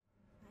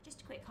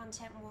quick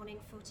content warning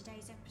for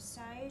today's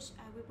episode.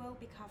 We will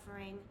be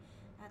covering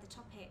the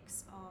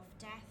topics of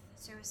death,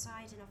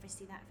 suicide, and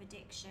obviously that of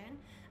addiction.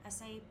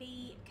 So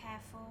be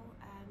careful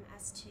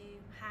as to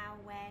how,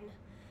 when,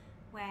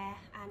 where,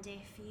 and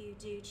if you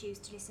do choose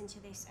to listen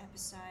to this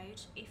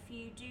episode. If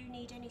you do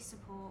need any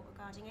support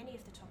regarding any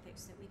of the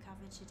topics that we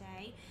covered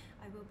today,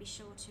 I will be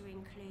sure to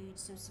include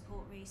some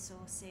support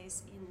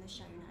resources in the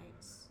show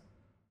notes.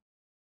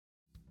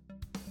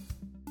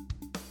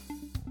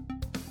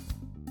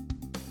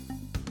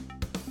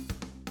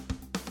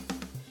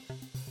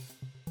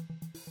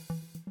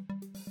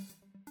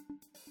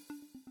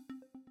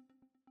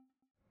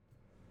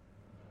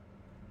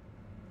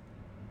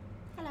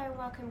 Hello and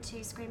welcome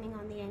to Screaming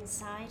on the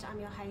Inside. I'm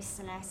your host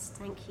Celeste.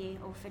 Thank you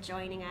all for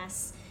joining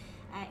us.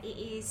 It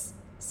is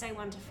so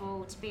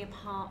wonderful to be a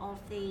part of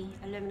the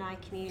alumni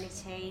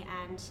community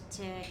and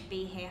to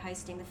be here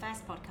hosting the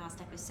first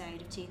podcast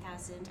episode of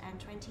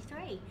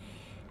 2023.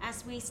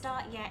 As we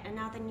start yet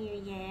another new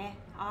year,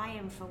 I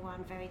am for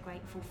one very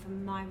grateful for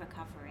my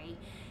recovery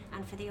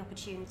and for the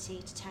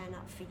opportunity to turn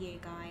up for you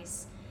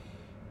guys.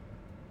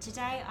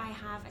 Today I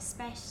have a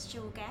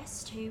special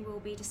guest who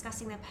will be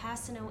discussing their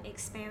personal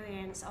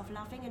experience of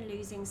loving and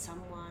losing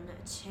someone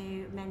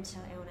to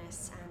mental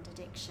illness and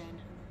addiction.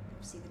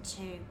 Obviously the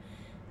two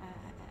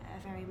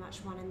are very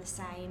much one and the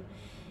same.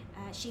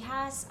 She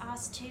has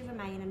asked to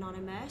remain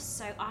anonymous,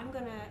 so I'm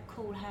going to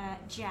call her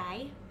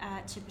Jay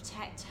to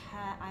protect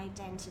her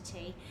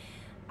identity.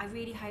 I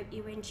really hope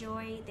you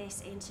enjoy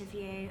this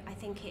interview. I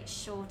think it's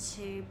sure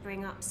to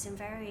bring up some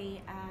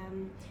very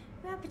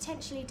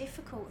potentially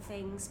difficult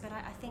things, but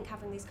I think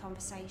having these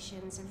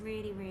conversations are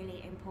really,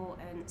 really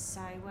important.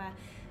 So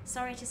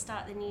sorry to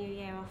start the new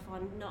year off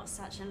on not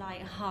such a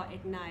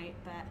light-hearted note,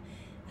 but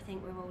I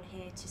think we're all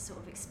here to sort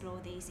of explore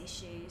these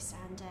issues.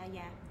 And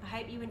I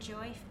hope you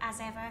enjoy.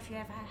 As ever, if you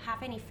ever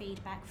have any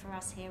feedback for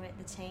us here at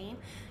the team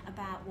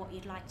about what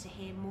you'd like to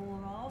hear more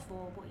of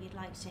or what you'd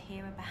like to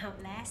hear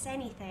about less,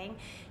 anything,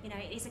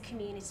 it is a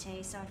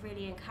community, so I'd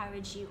really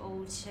encourage you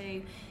all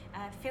to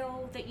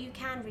feel that you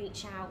can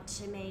reach out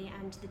to me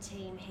and the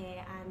team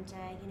here, and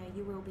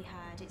you will be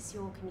heard. It's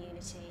your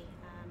community.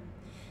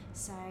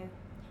 So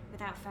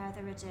without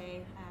further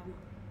ado,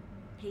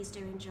 please do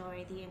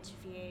enjoy the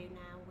interview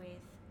now with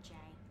Jay.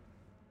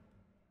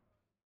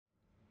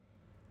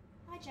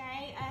 Hi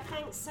Jay,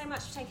 thanks so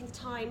much for taking the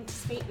time to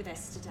speak with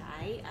us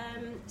today.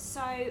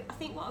 So I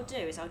think what I'll do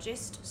is I'll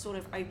just sort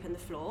of open the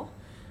floor,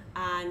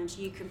 and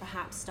you can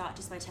perhaps start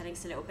just by telling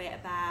us a little bit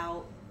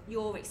about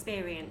your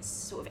experience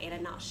sort of in a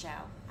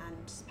nutshell,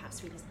 and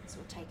perhaps we can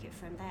sort of take it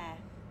from there.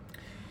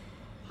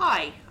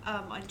 Hi,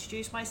 I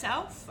introduce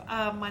myself.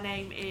 My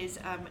name is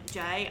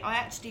Jay. I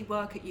actually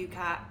work at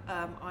UCAT.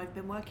 I've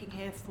been working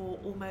here for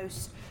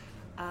almost,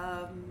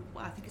 I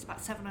think it's about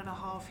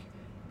 7.5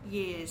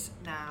 years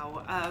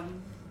now.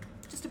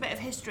 Just a bit of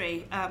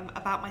history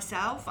about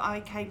myself. I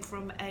came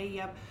from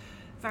a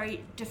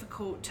very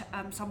difficult,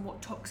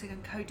 somewhat toxic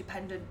and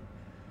codependent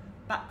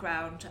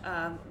background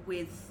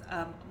with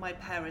my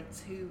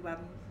parents who,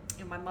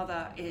 my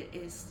mother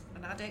is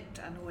an addict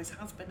and always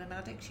has been an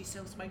addict. She's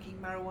still smoking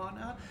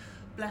marijuana.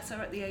 Bless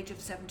her, at the age of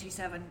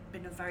 77,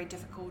 been a very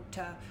difficult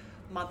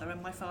mother,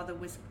 and my father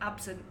was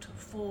absent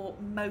for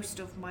most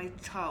of my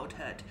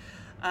childhood.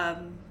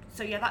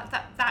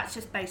 That's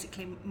just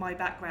basically my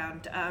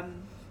background.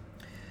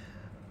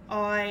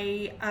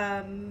 I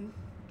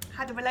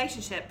had a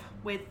relationship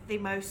with the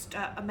most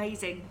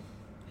amazing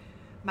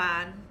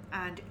man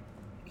and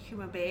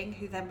human being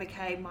who then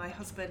became my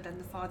husband and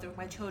the father of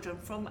my children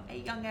from a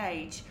young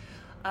age.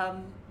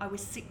 I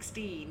was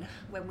 16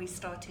 when we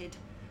started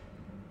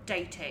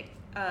dating,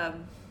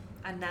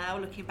 and now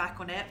looking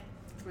back on it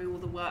through all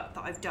the work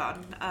that I've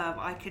done,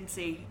 I can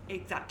see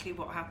exactly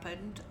what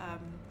happened.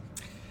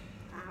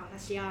 Wow,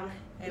 that's young.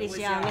 It is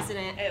young, isn't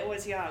it? It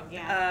was young.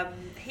 Yeah.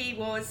 He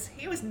was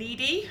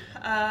needy,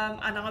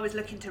 and I was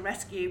looking to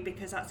rescue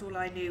because that's all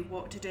I knew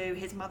what to do.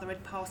 His mother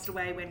had passed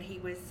away when he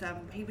was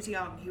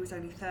young. He was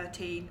only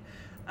 13.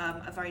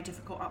 A very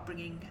difficult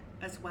upbringing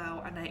as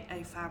well, and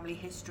a family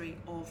history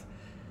of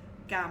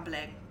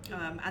gambling.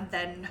 And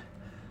then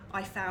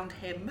I found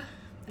him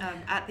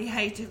at the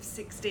age of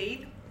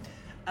 16.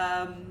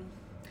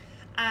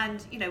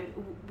 And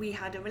we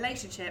had a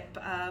relationship.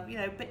 A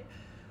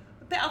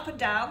bit up and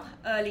down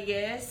early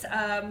years,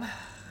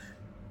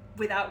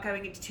 without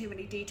going into too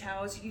many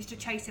details. Used to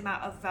chase him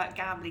out of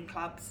gambling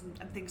clubs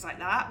and things like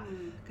that,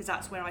 because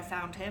that's where I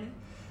found him.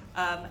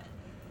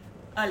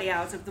 Early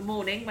hours of the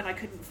morning when I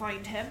couldn't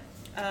find him,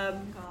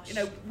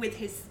 with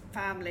his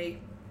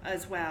family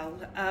as well.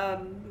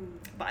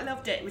 But I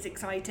loved it. It was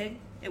exciting.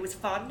 It was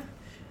fun.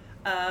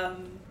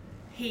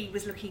 He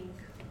was looking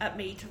at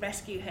me to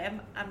rescue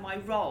him, and my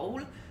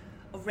role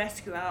of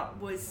rescuer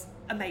was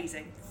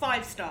amazing.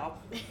 5-star.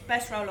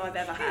 Best role I've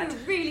ever had.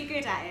 You're really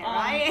good at it,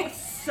 right?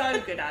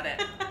 So good at it.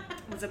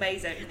 It was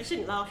amazing. I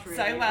shouldn't laugh really.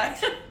 So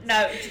much.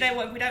 No, do you know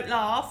what? If we don't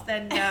laugh,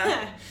 then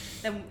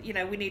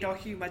we need our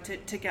humour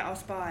to get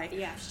us by.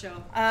 Yeah,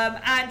 sure.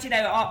 And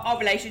our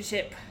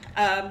relationship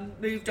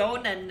moved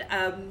on, and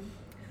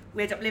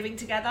We ended up living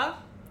together.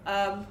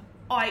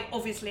 I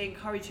obviously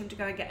encouraged him to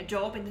go and get a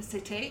job in the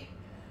city.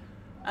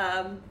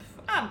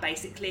 And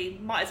basically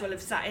might as well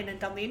have sat in and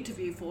done the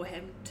interview for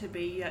him, to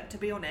be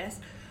honest.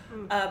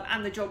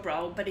 And the job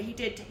role, but he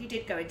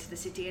did go into the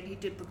city, and he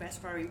did progress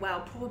very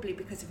well, probably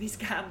because of his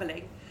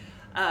gambling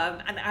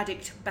and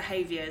addict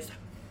behaviours.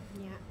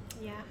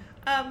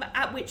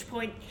 At which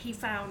point he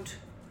found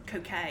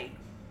cocaine.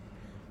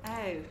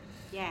 Oh,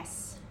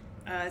 yes.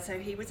 So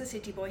he was a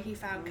city boy. He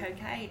found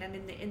cocaine,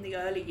 and in the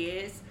early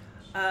years,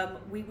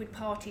 we would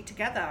party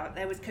together.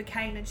 There was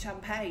cocaine and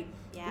champagne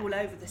all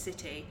over the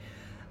city.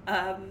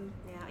 I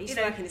used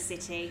to work in the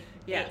city.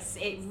 Yeah.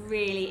 It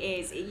really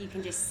is. You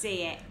can just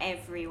see it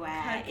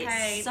everywhere. Cocaine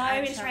it's so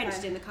and entrenched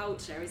champagne. in the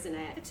culture, isn't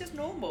it? It's just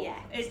normal. Yeah,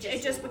 it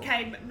just just normal.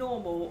 became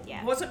normal.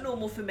 Yeah. It wasn't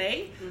normal for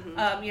me.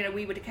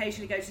 We would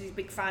occasionally go to these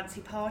big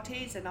fancy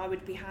parties, and I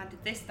would be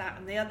handed this, that,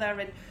 and the other,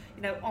 and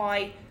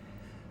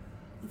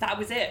that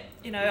was it.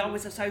 I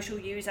was a social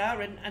user,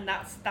 and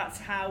that's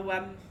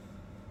how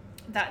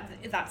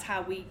that's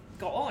how we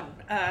got on.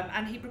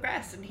 And he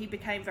progressed, and he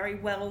became very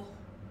well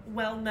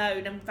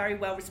known and very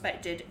well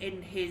respected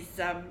in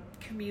his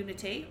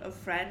community of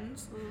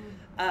friends,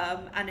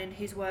 and in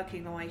his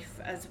working life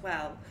as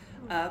well.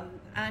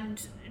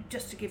 And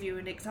just to give you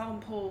an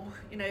example,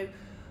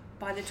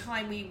 by the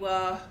time we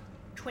were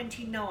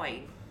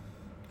 29,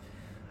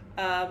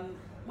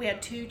 we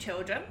had 2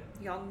 children,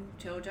 young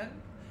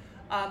children.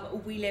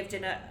 We lived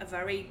in a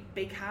very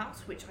big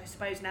house, which I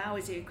suppose now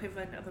is the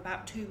equivalent of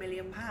about £2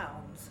 million.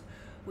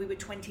 We were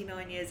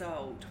 29 years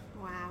old.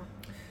 Wow.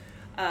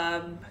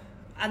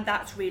 And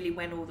that's really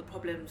when all the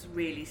problems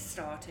really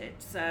started.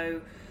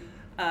 So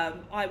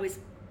I was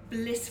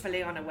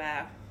blissfully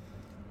unaware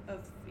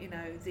of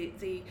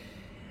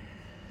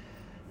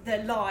the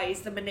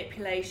lies, the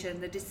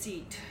manipulation, the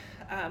deceit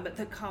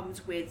that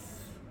comes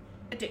with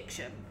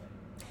addiction.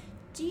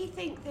 Do you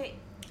think that,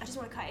 I just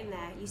want to cut in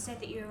there, you said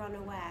that you were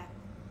unaware.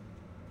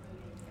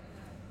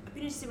 I've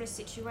been in a similar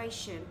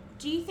situation.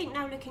 Do you think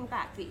now looking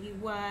back that you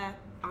were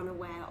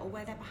unaware, or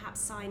were there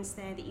perhaps signs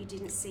there that you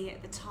didn't see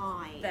at the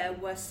time? There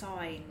were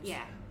signs.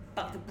 Yeah.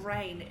 But the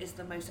brain is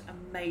the most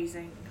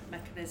amazing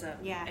mechanism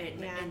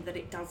in that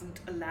it doesn't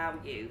allow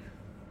you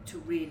to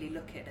really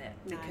look at it.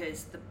 No.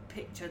 Because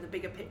the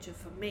bigger picture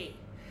for me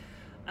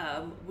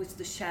was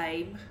the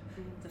shame,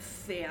 the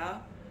fear,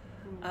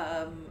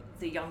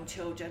 the young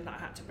children that I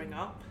had to bring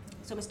up.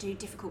 It's almost too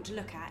difficult to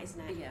look at,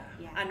 isn't it?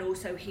 Yeah. And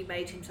also he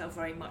made himself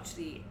very much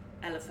the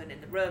elephant in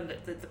the room,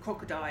 the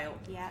crocodile.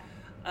 Yeah.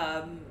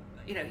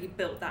 He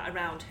built that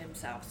around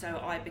himself,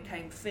 so I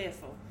became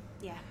fearful.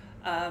 Yeah.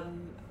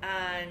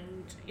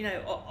 And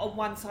on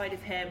one side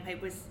of him,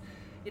 it was,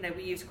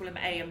 we used to call him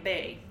A and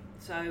B.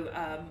 So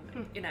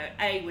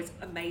A was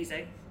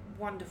amazing,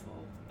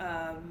 wonderful,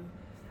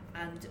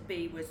 and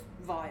B was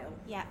vile.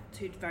 Yeah.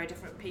 2 very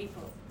different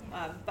people.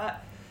 Yeah.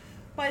 But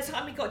by the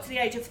time we got to the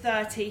age of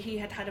 30, he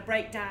had had a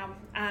breakdown,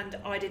 and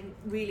I didn't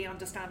really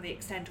understand the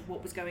extent of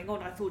what was going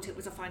on. I thought it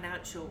was a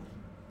financial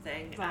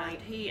thing. Right.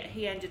 And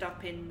he ended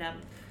up in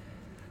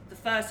the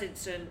first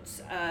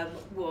instance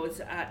was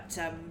at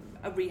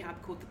a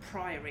rehab called the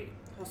Priory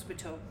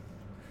Hospital.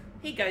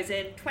 He goes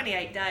in,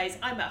 28 days,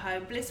 I'm at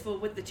home, blissful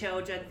with the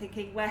children,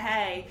 thinking, well,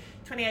 hey,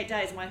 28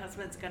 days, my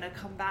husband's going to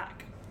come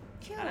back.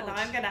 Good. And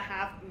I'm going to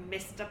have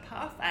Mr.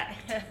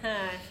 Perfect.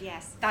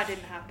 Yes. That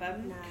didn't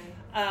happen. No.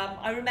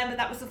 I remember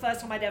that was the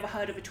first time I'd ever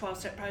heard of a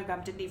 12-step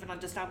program, didn't even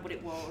understand what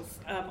it was.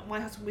 My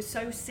husband was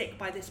so sick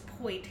by this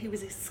point, he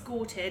was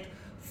escorted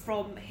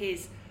from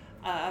his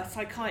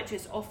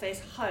psychiatrist's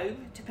office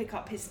home to pick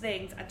up his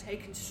things and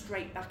taken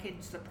straight back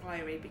into the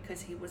Priory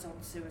because he was on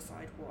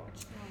suicide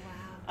watch.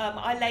 Oh,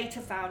 wow. I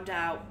later found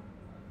out,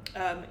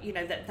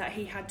 that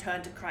he had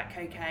turned to crack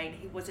cocaine.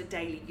 He was a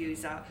daily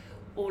user.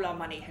 All our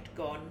money had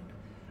gone.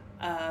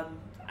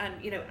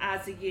 And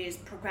as the years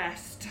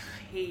progressed,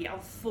 he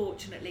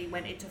unfortunately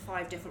went into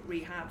 5 different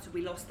rehabs.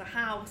 We lost the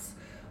house,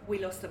 we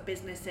lost the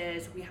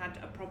businesses, we had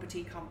a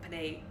property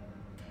company.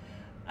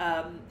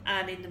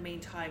 And in the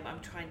meantime, I'm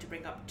trying to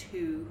bring up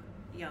 2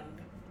 young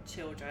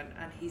children,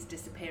 and he's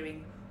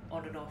disappearing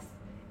on and off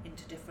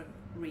into different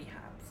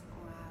rehabs.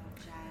 Wow,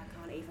 Jay, I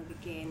can't even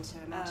begin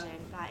to imagine.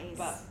 That is.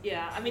 But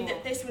yeah, I mean,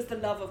 this was the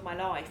love of my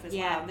life as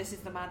Yeah. well. This is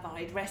the man that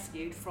I'd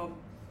rescued from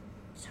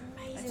It's a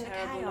amazing, the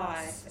terrible chaos.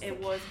 life. It's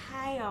It the was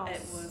chaos.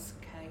 It was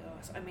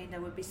chaos. I mean,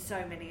 there would be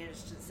so many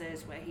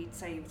instances where he'd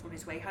say he was on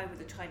his way home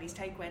with a Chinese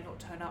takeaway and not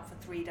turn up for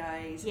 3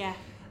 days. Yeah.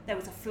 There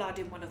was a flood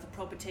in one of the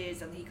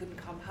properties and he couldn't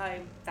come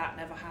home. That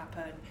never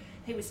happened.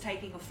 He was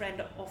taking a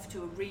friend off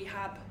to a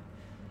rehab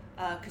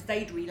because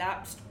they'd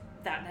relapsed.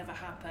 That never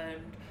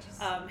happened.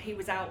 He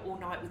was out all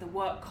night with a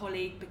work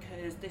colleague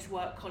because this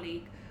work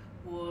colleague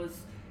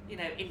was,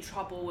 in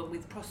trouble and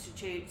with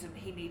prostitutes, and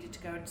he needed to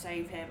go and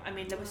save him. I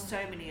mean, there were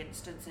so many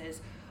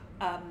instances.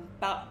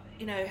 But,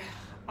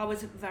 I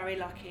was very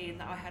lucky in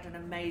that I had an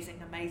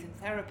amazing, amazing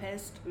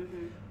therapist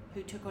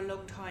who took a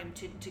long time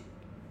to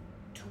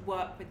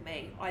work with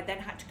me. I then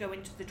had to go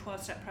into the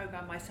 12-step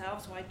program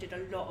myself, so I did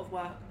a lot of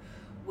work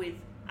with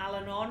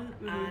Al-Anon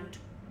and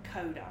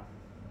CODA.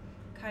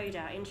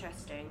 CODA,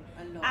 interesting.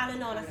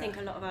 Al-Anon, I think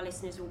a lot of our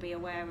listeners will be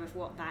aware of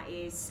what that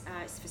is.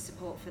 It's for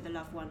support for the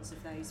loved ones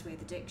of those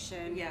with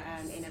addiction. Yes.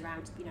 In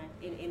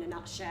a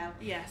nutshell.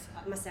 Yes.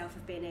 Myself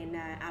have been in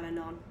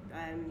Al-Anon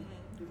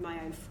with my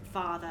own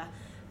father.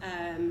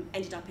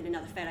 Ended up in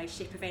another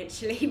fellowship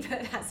eventually,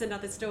 but that's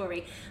another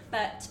story.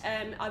 But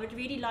I would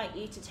really like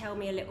you to tell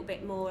me a little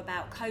bit more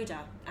about CODA,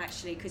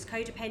 actually, because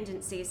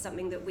codependency is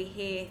something that we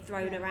hear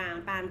thrown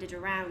around, banded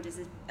around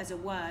as a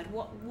word.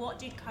 What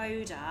did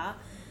CODA,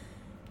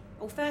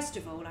 well, first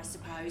of all, I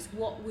suppose,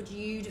 what would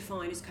you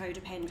define as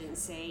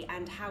codependency,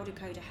 and how did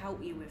CODA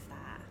help you with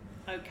that?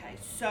 Okay,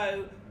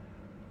 so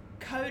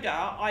CODA,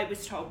 I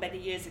was told many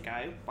years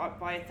ago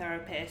by a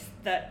therapist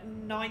that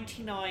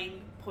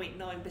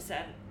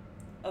 99.9%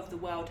 of the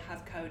world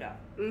have CODA,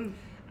 and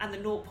the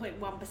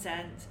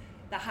 0.1%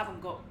 that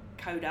haven't got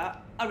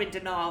CODA are in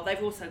denial.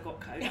 They've also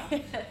got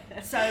CODA.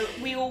 So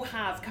we all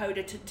have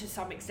CODA to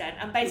some extent,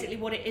 and basically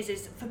what it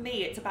is for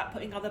me, it's about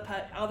putting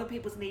other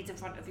people's needs in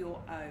front of your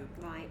own.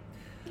 Right.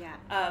 Yeah.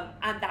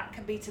 And that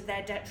can be to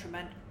their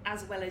detriment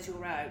as well as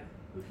your own.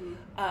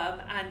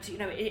 And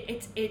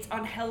it's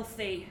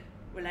unhealthy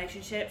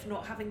relationships,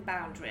 not having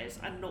boundaries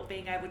and not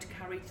being able to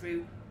carry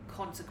through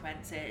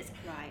consequences.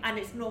 Right. And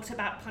it's not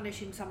about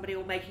punishing somebody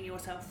or making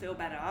yourself feel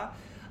better.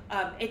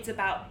 It's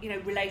about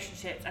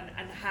relationships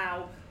and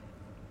how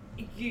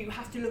you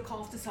have to look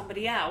after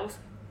somebody else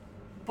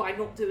by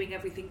not doing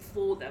everything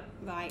for them.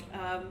 Right.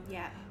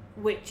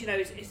 Which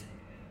is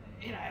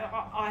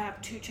I have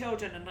 2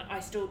 children and I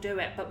still do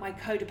it, but my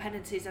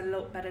codependency is a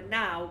lot better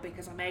now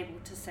because I'm able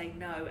to say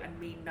no and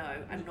mean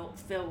no and not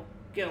feel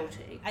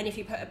guilty. And if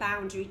you put a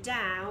boundary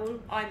down,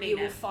 you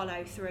will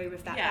follow through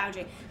with that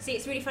boundary. See,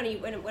 it's really funny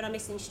when I'm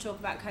listening to you talk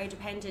about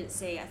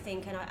codependency, I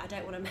think, and I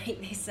don't want to make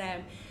this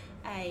a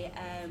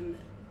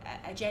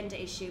gender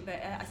issue,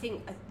 but I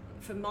think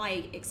from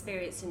my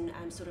experience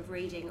and sort of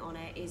reading on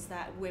it is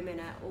that women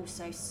are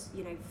also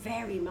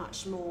very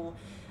much more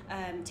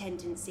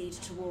tendency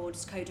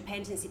towards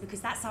codependency, because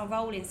that's our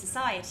role in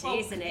society,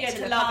 isn't it?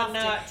 To love and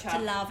nurture. To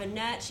love and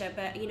nurture.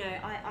 But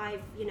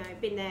I've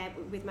been there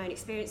with my own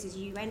experiences.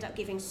 You end up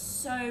giving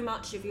so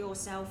much of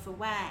yourself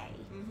away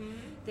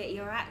that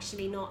you're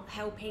actually not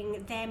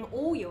helping them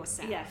or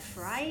yourself. Yes.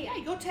 Right? Yeah,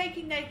 you're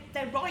taking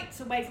their rights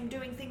away from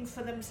doing things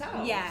for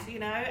themselves. Yeah.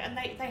 And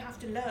they have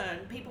to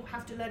learn. People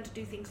have to learn to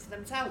do things for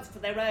themselves, for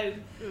their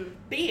own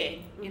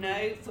being.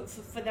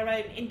 For their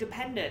own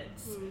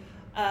independence.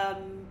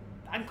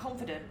 And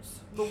confidence.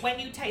 But when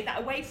you take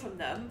that away from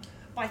them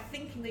by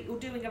thinking that you're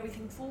doing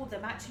everything for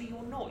them, actually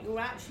you're not.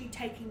 You're actually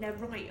taking their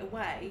right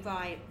away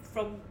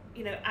from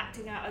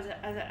acting out as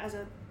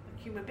a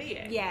human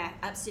being. Yeah,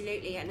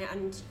 absolutely.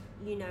 And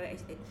we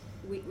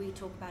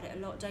talk about it a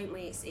lot, don't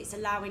we? It's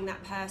allowing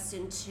that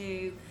person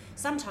to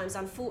sometimes,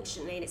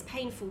 unfortunately, and it's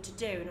painful to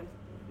do, and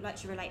I'd like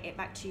to relate it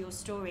back to your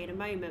story in a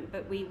moment,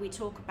 but we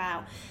talk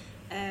about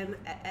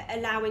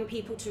allowing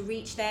people to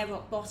reach their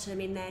rock bottom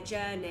in their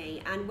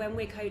journey, and when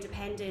we're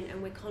codependent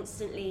and we're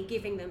constantly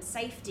giving them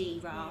safety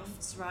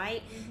rafts,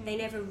 right? They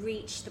never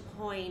reach the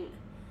point,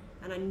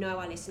 and I know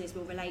our listeners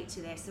will relate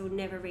to this, they will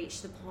never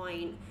reach the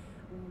point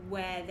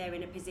where they're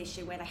in a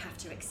position where they have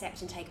to accept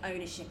and take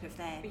ownership of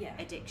their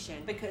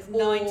addiction, because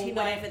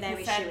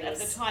 99% of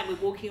the time we're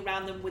walking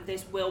around them with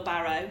this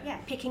wheelbarrow,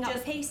 picking up the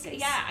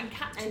pieces, and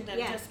catching them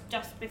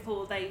just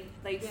before they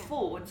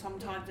fall, and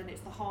sometimes and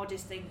it's the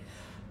hardest thing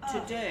to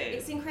do.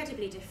 It's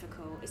incredibly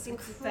difficult. It's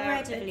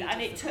incredibly difficult.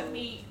 And it took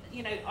me,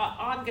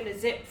 I'm going to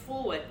zip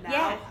forward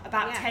now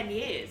about 10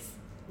 years.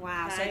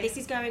 Wow. Okay. So this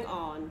is going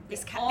on.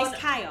 This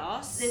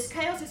chaos. This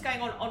chaos is going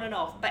on and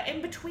off. But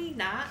in between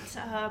that,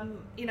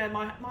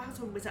 my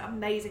husband was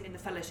amazing in the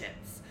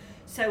fellowships.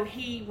 So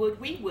we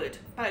would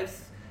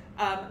both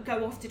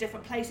go off to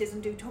different places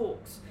and do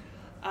talks.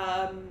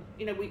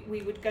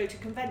 We would go to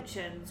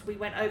conventions. We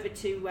went over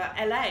to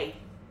LA.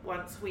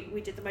 Once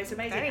we did the most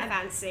amazing, very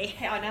fancy.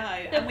 I know,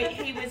 and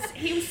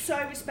he was so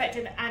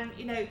respected, and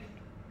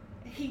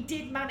he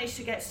did manage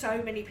to get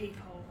so many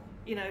people.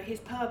 His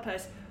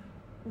purpose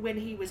when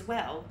he was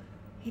well,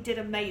 he did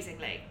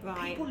amazingly.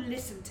 Right. People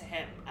listened to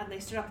him, and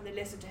they stood up and they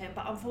listened to him.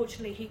 But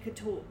unfortunately, he could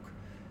talk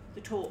the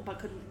talk, but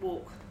couldn't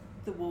walk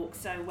the walk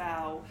so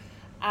well.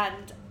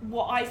 And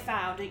what I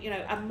found,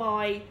 and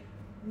my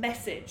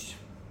message,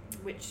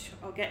 which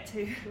I'll get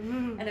to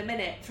in a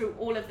minute, through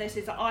all of this,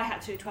 is that I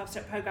had to do a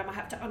 12-step program. I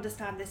had to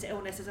understand this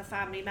illness as a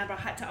family member. I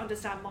had to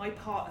understand my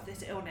part of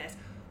this illness,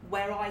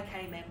 where I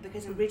came in,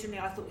 because originally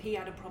I thought he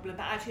had a problem,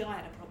 but actually I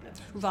had a problem.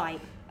 Right.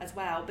 As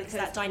well, because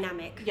that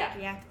dynamic.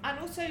 Yeah. And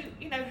also,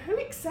 who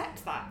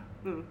accepts that?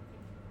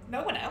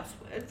 No one else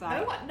would.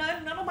 Right.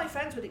 None of my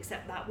friends would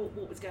accept that,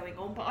 what was going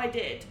on, but I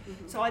did.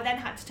 So I then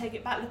had to take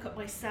it back, look at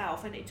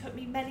myself, and it took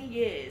me many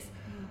years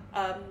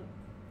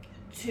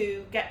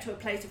to get to a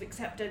place of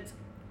acceptance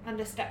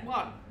under step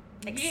 1.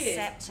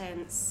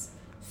 Acceptance.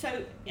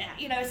 So,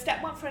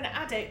 step 1 for an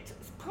addict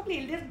is probably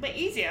a little bit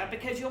easier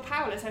because you're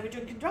powerless over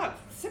drinking drugs.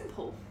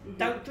 Simple.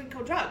 Don't drink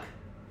or drug.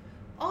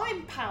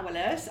 I'm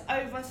powerless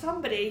over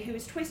somebody who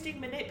is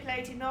twisting,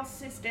 manipulating,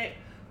 narcissistic,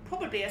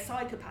 probably a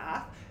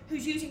psychopath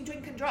who's using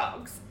drink and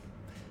drugs,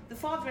 the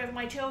father of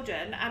my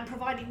children, and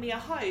providing me a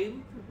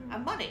home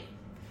and money.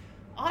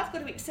 I've got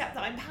to accept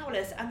that I'm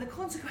powerless, and the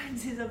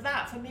consequences of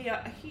that for me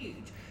are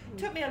huge. It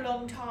took me a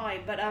long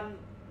time, but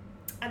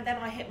and then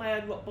I hit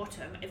my own rock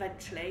bottom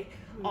eventually,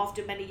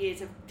 after many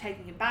years of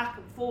taking him back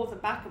and forth.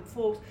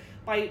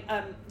 By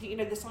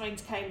the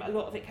signs came. A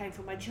lot of it came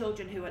from my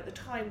children, who at the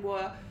time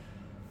were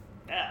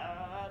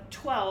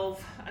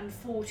 12 and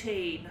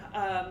 14.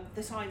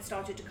 The signs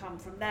started to come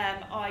from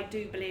them. I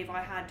do believe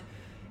I had,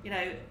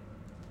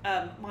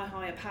 my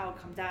higher power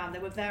come down.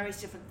 There were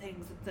various different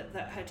things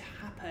that had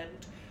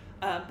happened.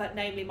 But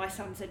namely, my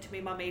son said to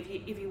me,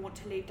 "Mummy, if you want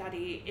to leave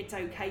Daddy, it's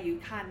okay, you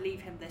can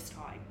leave him this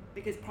time."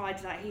 Because prior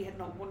to that, he had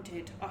not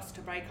wanted us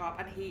to break up,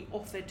 and he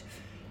offered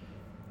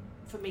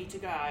for me to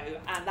go.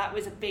 And that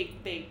was a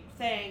big, big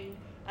thing.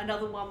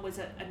 Another one was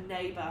a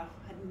neighbour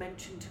had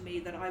mentioned to me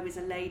that I was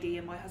a lady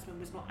and my husband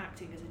was not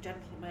acting as a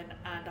gentleman.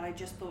 And I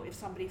just thought, if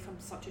somebody from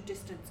such a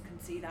distance can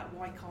see that,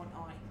 why can't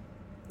I?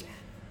 Yeah.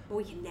 Well,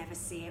 we can never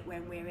see it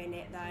when we're in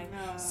it, though.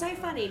 No. So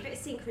funny, a bit of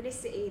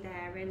synchronicity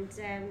there, and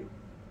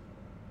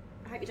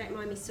I hope you don't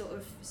mind me sort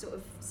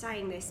of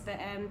saying this, but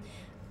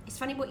it's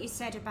funny what you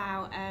said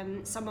about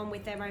someone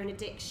with their own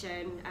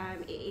addiction.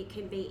 It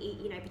can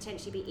be,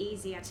 potentially be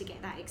easier to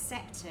get that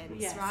acceptance,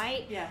 Yes.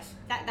 right? Yes.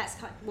 That's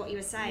what you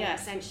were saying,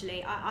 Yes.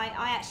 essentially.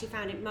 I actually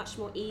found it much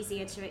more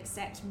easier to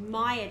accept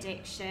my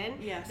addiction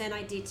Yes. than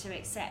I did to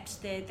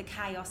accept the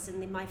chaos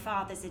and my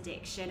father's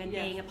addiction and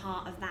Yes. being a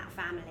part of that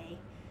family.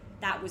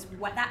 That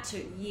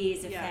took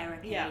years of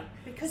therapy. Yeah,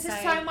 because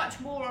there's so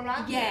much more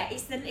around Yeah,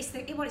 it.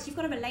 it's you've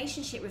got a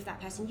relationship with that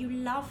person. You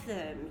love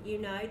them.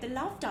 The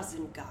love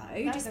doesn't go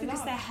just the because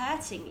love. they're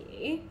hurting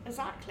you.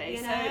 Exactly. You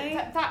So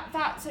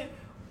know? so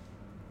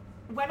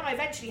when I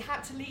eventually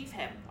had to leave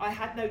him, I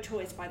had no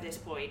choice by this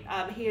point.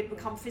 He had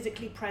become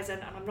physically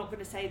present, and I'm not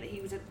going to say that he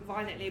was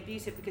violently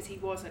abusive, because he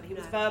wasn't. He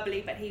was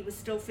verbally, but he was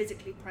still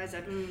physically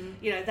present.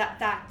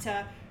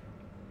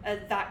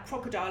 That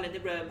crocodile in the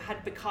room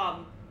had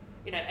become,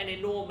 an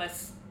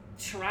enormous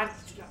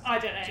tarantula. I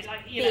don't know,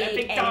 a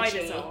big energy.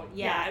 dinosaur.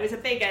 Yeah. It was a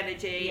big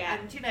energy, Yeah.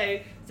 and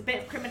there's a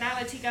bit of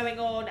criminality going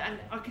on, and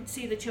I could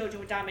see the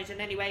children were damaged.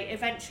 And anyway,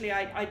 eventually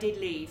I did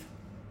leave,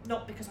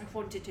 not because I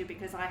wanted to,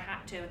 because I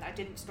had to, and I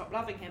didn't stop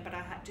loving him, but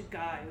I had to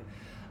go.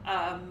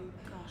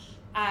 Gosh.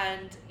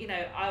 And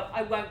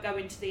I won't go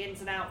into the ins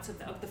and outs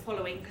of the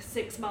following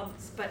 6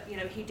 months, but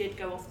he did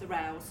go off the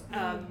rails,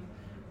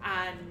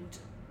 and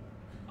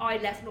I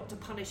left not to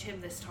punish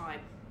him this time.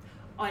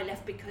 I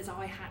left because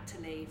I had to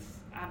leave,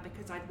 and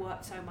because I'd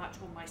worked so much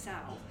on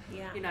myself.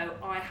 Yeah.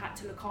 I had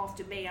to look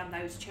after me and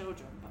those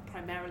children, but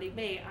primarily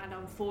me. And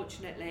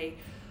unfortunately,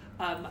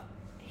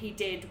 he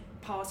did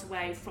pass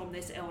away from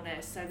this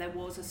illness. So there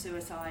was a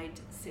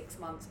suicide 6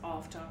 months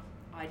after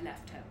I'd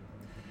left him.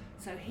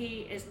 So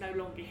he is no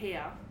longer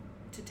here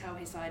to tell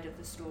his side of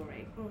the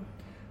story.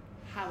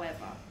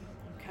 However,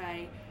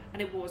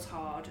 and it was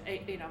hard.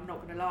 I'm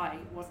not going to lie,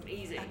 it wasn't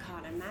easy. I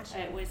can't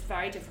imagine. It was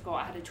very difficult.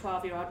 I had a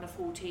 12-year-old and a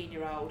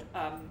 14-year-old.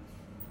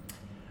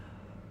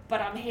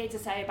 But I'm here to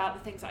say about the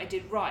things that I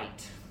did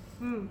right.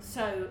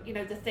 So,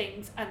 the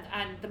things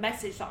and the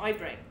message that I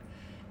bring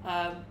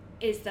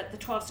is that the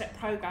 12-step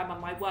program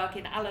and my work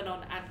in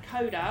Al-Anon and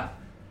CODA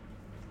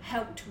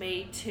helped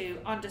me to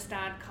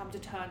understand, come to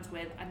terms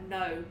with, and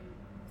know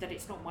that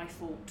it's not my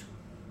fault.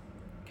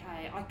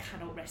 I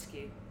cannot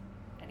rescue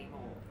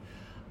anymore.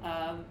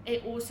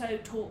 It also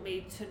taught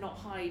me to not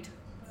hide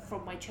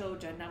from my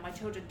children. Now, my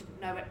children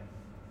didn't know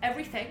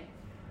everything,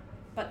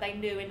 but they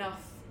knew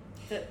enough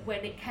that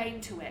when it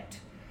came to it,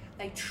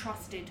 they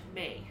trusted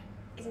me.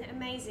 Isn't it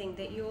amazing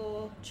that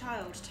your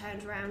child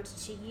turned around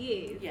to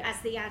you as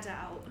the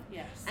adult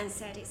and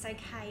said, it's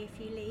okay if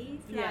you leave?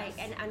 Yes.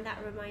 And that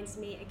reminds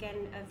me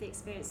again of the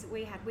experience that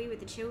we had. We were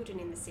the children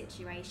in the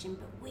situation,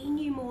 but we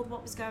knew more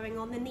what was going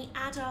on than the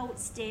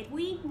adults did.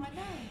 We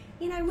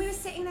were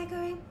sitting there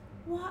going,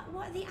 what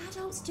are the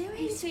adults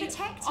doing to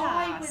protect us?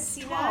 I was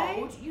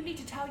told, you need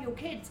to tell your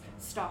kids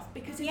stuff,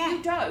 because if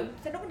you don't,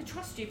 they're not going to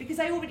trust you, because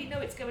they already know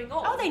it's going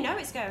on. Oh, they know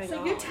it's going on.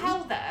 So you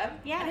tell them,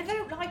 and if they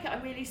don't like it,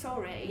 I'm really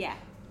sorry. Yeah.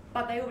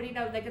 But they already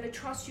know they're going to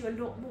trust you a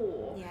lot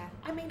more. Yeah.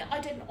 I mean,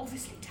 I didn't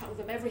obviously tell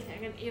them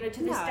everything, and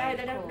to this day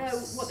they don't know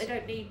what they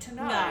don't need to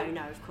know.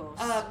 No, of course.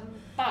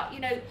 But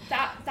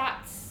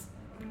that's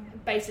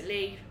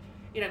basically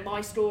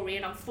my story,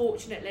 and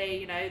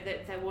unfortunately,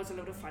 that there was a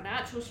lot of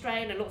financial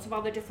strain and lots of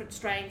other different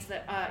strains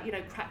that,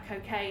 crack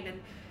cocaine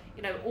and,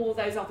 all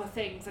those other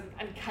things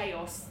and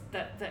chaos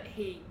that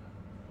he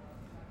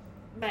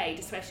made,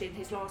 especially in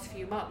his last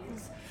few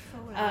months.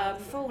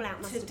 Fallout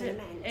must have been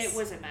immense.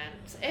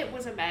 It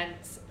was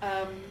immense.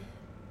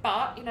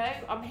 But,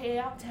 I'm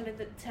here, I'm telling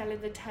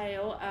the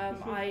tale.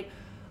 I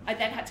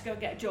then had to go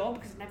and get a job,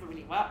 because I'd never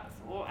really worked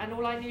before, and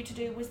all I knew to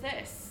do was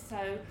this.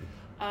 So,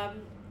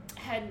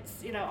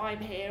 hence, I'm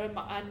here, and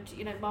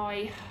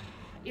my,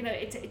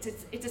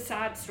 it's a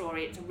sad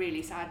story. It's a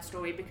really sad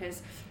story,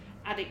 because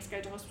addicts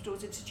go to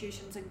hospitals,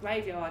 institutions, and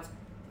graveyards.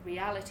 The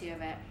reality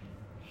of it,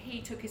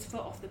 he took his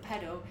foot off the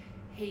pedal.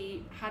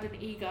 he had an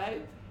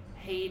ego.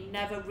 He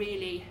never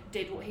really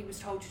did what he was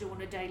told to do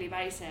on a daily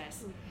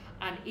basis.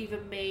 And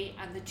even me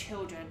and the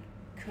children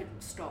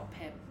couldn't stop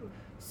him.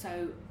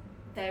 So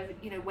there,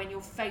 when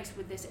you're faced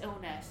with this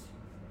illness,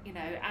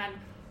 and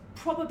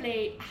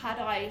probably had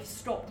I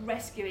stopped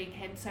rescuing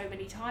him so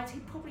many times, he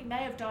probably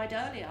may have died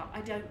earlier.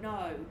 I don't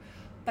know.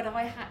 But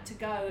I had to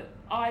go.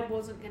 I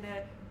wasn't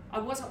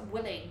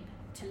willing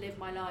to live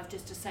my life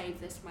just to save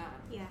this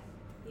man.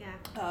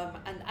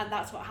 And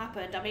that's what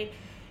happened. I mean,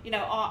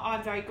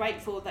 I'm very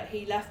grateful that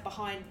he left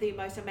behind the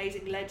most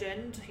amazing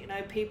legend.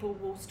 People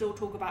will still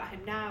talk about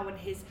him now and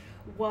his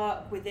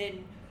work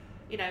within,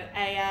 AA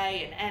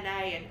and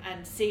NA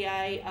and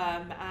CA.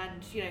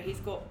 And he's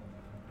got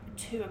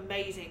 2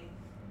 amazing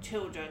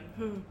children.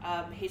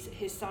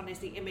 His son is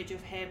the image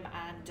of him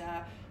and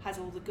has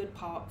all the good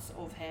parts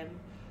of him.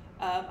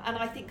 And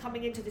I think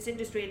coming into this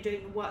industry and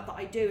doing the work that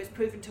I do has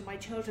proven to my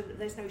children that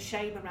there's no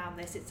shame around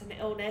this. It's an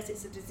illness,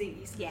 it's a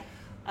disease.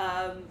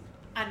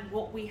 And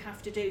what we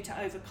have to do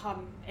to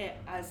overcome it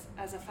as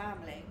a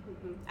family.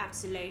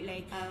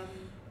 Absolutely.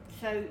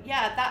 So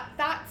yeah,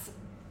 that's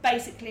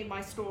basically my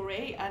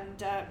story.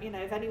 And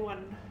if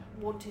anyone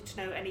wanted to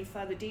know any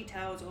further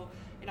details, or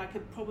I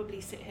could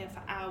probably sit here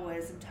for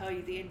hours and tell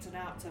you the ins and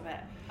outs of it.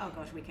 Oh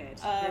gosh, we could.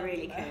 We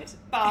really could.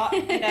 But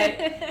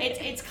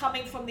it's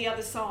coming from the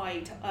other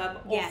side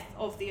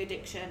of the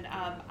addiction,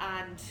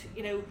 and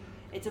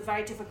it's a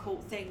very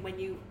difficult thing when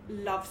you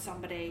love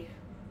somebody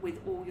with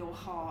all your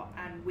heart,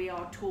 and we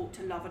are taught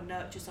to love and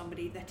nurture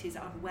somebody that is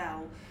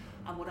unwell.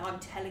 And what I'm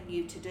telling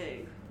you to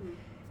do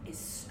is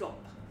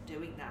stop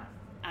doing that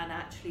and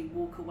actually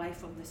walk away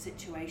from the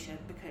situation,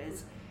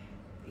 because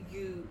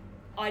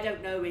I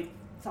don't know if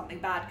something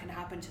bad can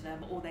happen to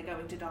them or they're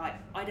going to die.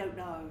 I don't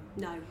know.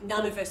 No,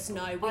 none of us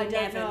know. We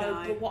never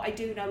know. But what I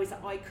do know is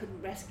that I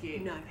couldn't rescue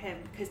him,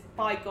 because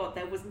by God,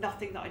 there was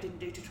nothing that I didn't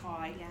do to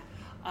try.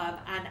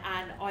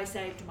 And I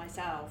saved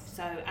myself.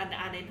 So and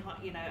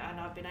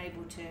I've been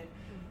able to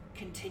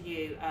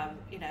continue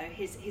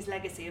his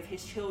legacy of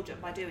his children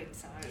by doing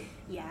so.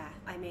 Yeah,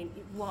 I mean,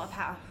 what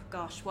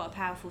a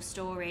powerful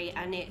story,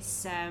 and it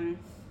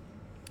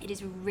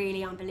is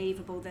really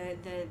unbelievable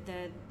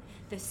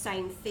the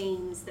same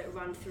themes that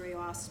run through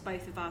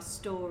both of our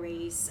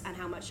stories, and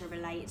how much I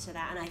relate to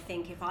that. And I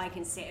think if I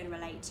can sit and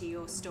relate to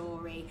your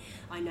story,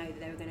 I know that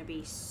there are going to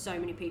be so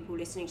many people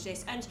listening to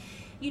this. And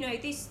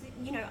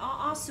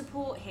our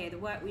support here, the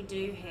work we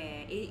do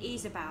here,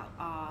 is about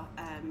our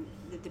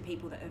the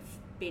people that have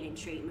been in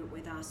treatment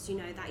with us.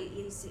 That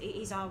it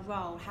is our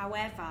role.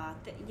 However,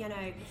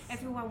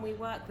 everyone we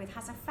work with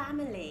has a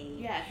family.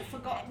 Yeah,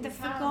 the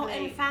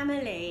forgotten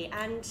family.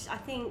 And I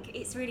think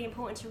it's really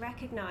important to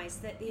recognise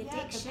that the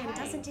addiction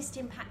doesn't just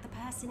impact the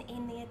person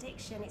in the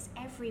addiction; it's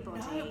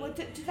everybody. No, well,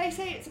 do they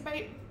say it's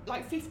about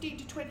like 15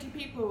 to 20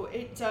 people?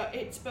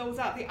 It spills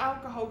out. The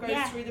alcohol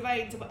goes through the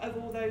veins of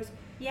all those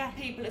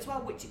people as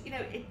well. Which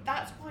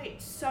that's why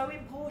it's so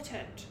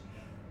important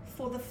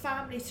for the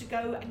families to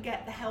go and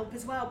get the help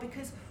as well,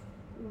 because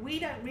we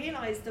don't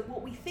realise that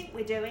what we think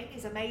we're doing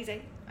is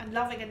amazing and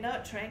loving and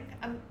nurturing.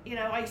 And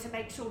I used to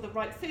make sure the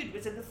right food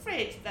was in the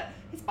fridge, that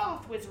his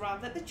bath was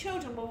run, that the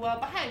children were well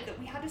behaved, that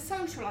we had a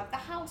social life, the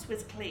house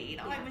was clean.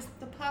 I was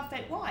the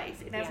perfect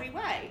wife in every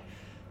way.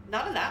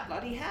 None of that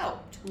bloody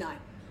helped. No.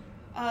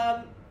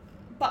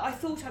 But I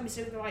thought I was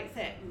doing the right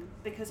thing,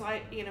 because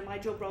my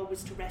job role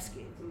was to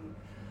rescue.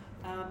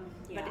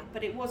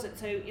 But it wasn't.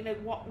 So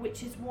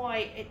which is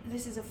why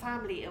this is a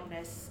family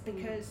illness,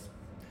 because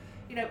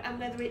and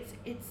whether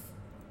it's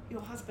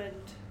your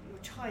husband, your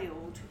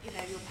child,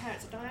 your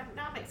parents, the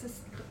dynamics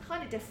is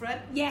kind of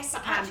different. Yes,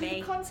 but it can actually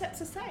be. The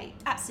concepts are same.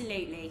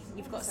 Absolutely.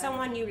 You've got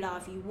someone you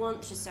love, you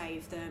want to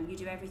save them, you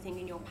do everything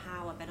in your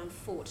power, but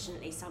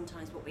unfortunately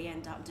sometimes what we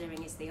end up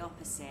doing is the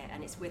opposite,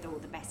 and it's with all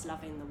the best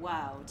love in the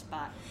world.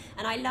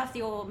 And I love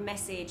your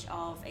message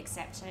of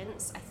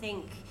acceptance. I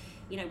think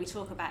we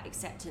talk about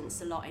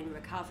acceptance a lot in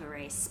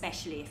recovery,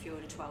 especially if you're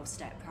in a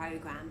 12-step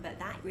program, but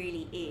that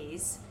really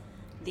is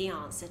the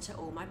answer to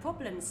all my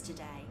problems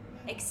today.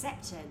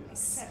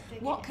 Acceptance.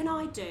 What can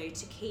I do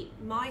to keep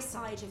my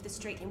side of the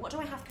street clean? What do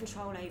I have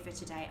control over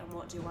today, and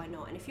what do I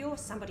not? And if you're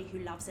somebody who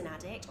loves an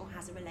addict or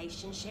has a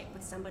relationship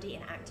with somebody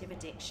in active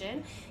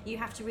addiction, you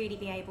have to really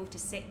be able to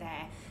sit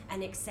there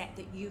and accept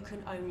that you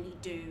can only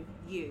do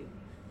you.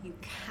 You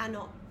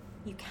cannot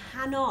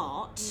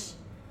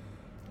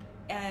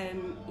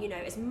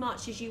as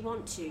much as you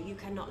want to, you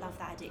cannot love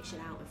that addiction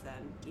out of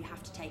them. You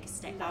have to take a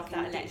step back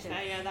and let them.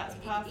 Yeah, that's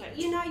perfect.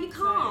 You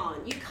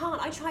can't. You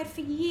can't. I tried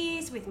for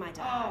years with my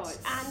dad,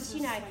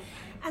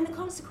 and the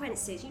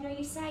consequences.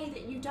 You say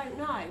that you don't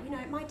know.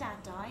 My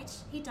dad died.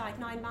 He died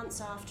 9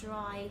 months after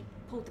I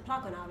pulled the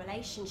plug on our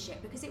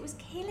relationship, because it was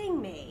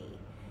killing me.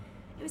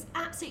 It was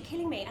absolutely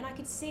killing me, and I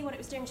could see what it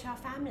was doing to our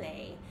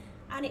family.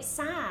 And it's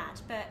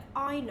sad, but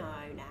I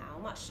know now,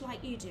 much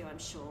like you do, I'm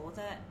sure,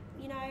 that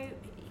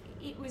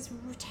it was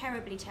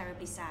terribly,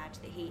 terribly sad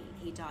that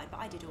he died, but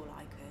I did all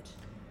I could.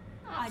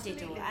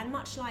 Absolutely. I did all, and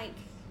much like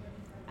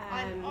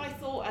I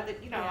thought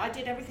that I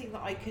did everything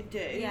that I could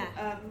do.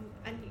 Yeah.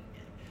 And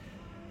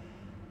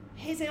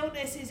his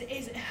illness is it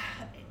is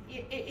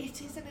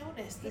an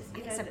illness.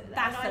 It's a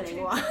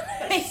baffling one.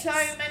 But so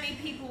many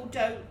people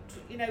don't,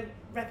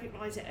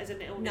 recognise it as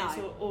an illness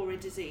or a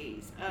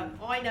disease.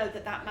 I know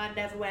that man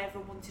never ever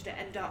wanted to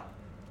end up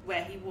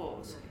where he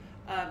was,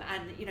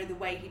 and the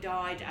way he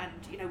died,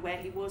 and where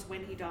he was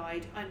when he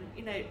died, and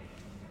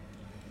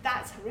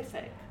that's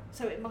horrific.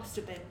 So it must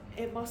have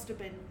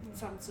been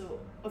some sort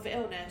of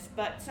illness.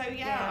 But so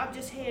I'm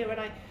just here,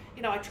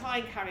 and I try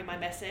and carry my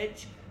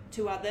message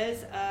to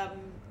others.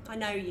 I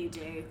know you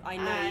do. I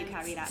know you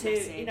carry that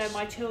message.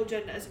 My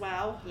children as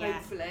well,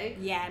 hopefully.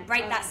 Yeah, and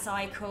break that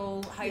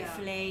cycle,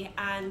 hopefully.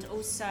 Yeah. And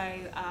also,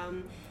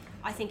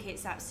 I think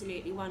it's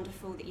absolutely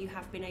wonderful that you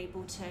have been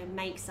able to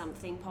make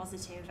something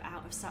positive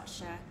out of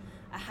such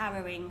a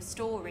harrowing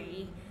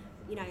story,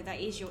 that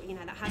is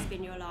that has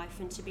been your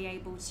life, and to be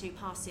able to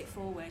pass it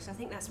forward. I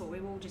think that's what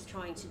we're all just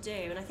trying to do.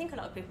 And I think a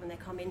lot of people, when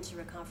they come into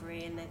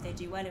recovery and they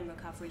do well in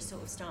recovery,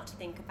 sort of start to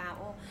think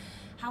about,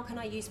 how can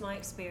I use my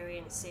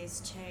experiences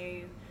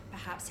to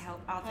perhaps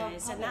help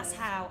others? And that's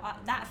how,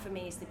 that for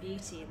me is the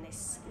beauty in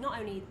this, not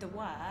only the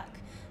work,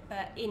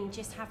 but in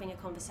just having a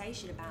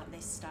conversation about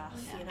this stuff,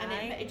 And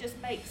it just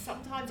makes,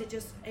 sometimes it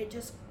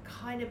just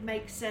kind of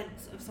makes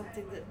sense of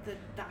something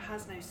that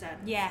has no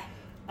sense. Yeah.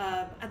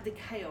 And the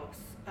chaos,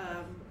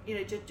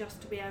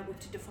 just to be able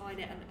to define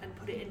it and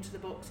put it into the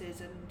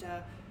boxes and,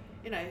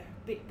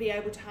 be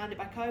able to hand it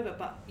back over.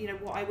 But,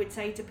 what I would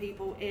say to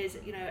people is,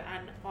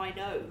 and I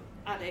know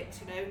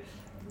addicts,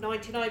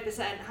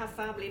 99% have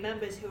family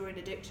members who are in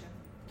addiction.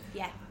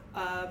 Yeah.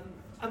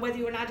 And whether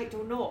you're an addict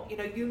or not,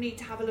 you need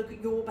to have a look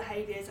at your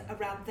behaviours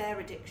around their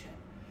addiction.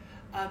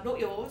 Not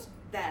yours,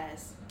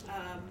 theirs.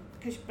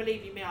 Because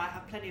believe you me, I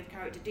have plenty of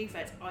character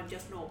defects. I'm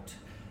just not,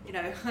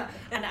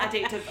 an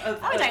addict of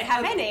I don't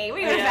have any.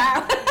 We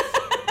about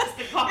just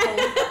a couple.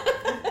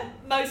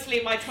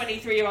 Mostly my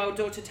 23-year-old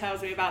daughter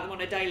tells me about them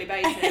on a daily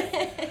basis.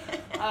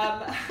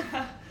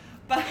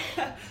 But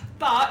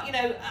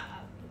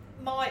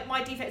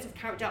my defects of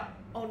character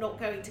are not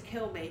going to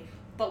kill me.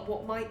 But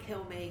what might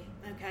kill me,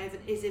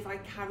 is if I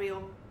carry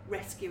on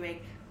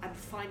rescuing and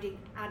finding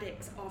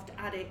addicts after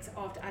addicts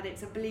after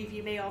addicts. And believe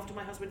you me, after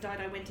my husband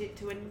died, I went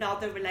into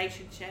another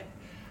relationship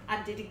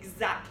and did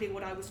exactly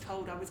what I was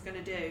told I was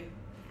going to do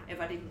if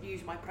I didn't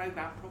use my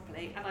program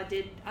properly, and I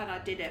did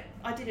it.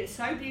 I did it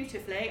so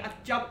beautifully.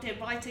 I've jumped in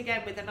right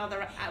again with an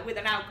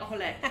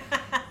alcoholic.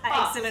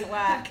 Excellent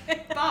work.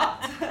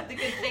 But the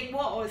good thing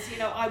was,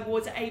 I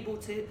was able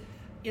to,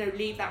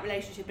 leave that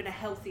relationship in a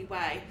healthy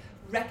way,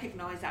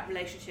 recognise that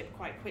relationship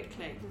quite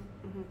quickly.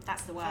 Mm-hmm.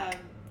 That's the work.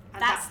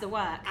 That's the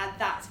work. And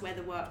that's where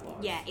the work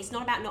was. Yeah, it's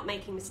not about not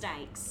making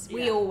mistakes.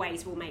 We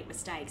always will make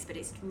mistakes, but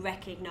it's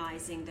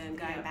recognising them,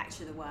 going back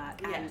to the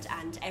work,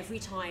 and every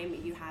time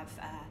you have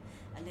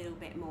a little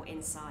bit more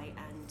insight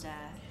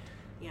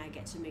and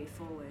get to move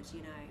forward,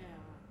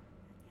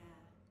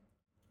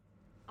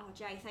 Oh,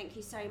 Jay, thank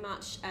you so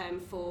much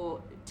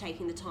for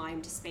taking the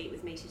time to speak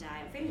with me today.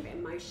 I'm feeling a bit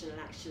emotional,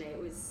 actually.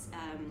 It was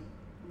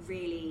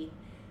really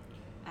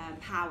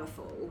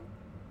powerful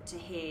to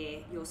hear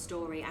your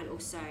story, and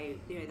also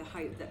the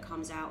hope that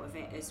comes out of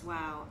it as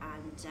well.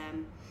 And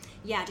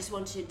I just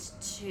wanted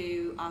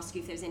to ask you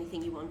if there was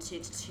anything you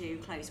wanted to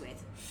close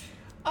with.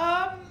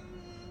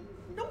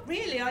 Not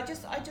really. I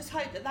just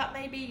hope that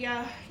maybe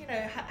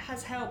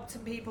has helped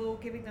some people,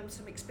 giving them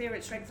some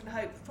experience, strength and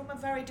hope from a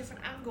very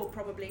different angle,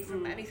 probably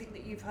from anything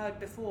that you've heard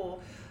before.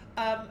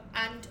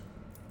 And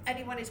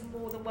anyone is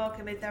more than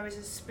welcome if there is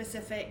a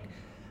specific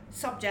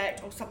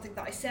subject or something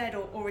that I said,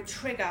 or a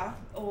trigger,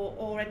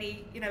 or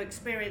any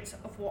experience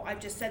of what I've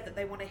just said that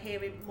they want to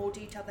hear in more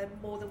detail. They're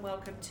more than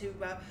welcome to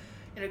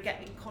get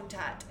in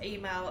contact,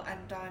 email,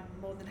 and I'm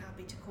more than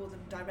happy to call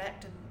them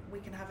direct and we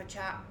can have a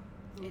chat.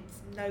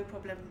 It's no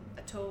problem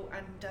at all.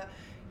 And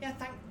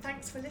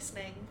thanks for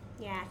listening.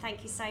 Yeah,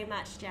 thank you so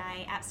much,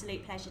 Jay.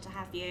 Absolute pleasure to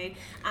have you.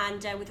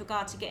 And with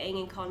regard to getting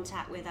in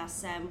contact with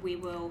us, we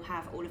will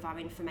have all of our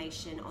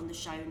information on the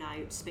show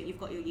notes, but you've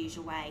got your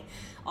usual way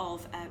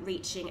of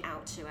reaching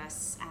out to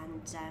us.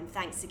 And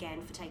thanks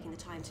again for taking the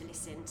time to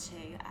listen to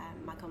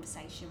my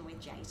conversation with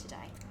Jay today.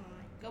 All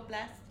right. God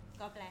bless.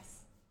 God bless.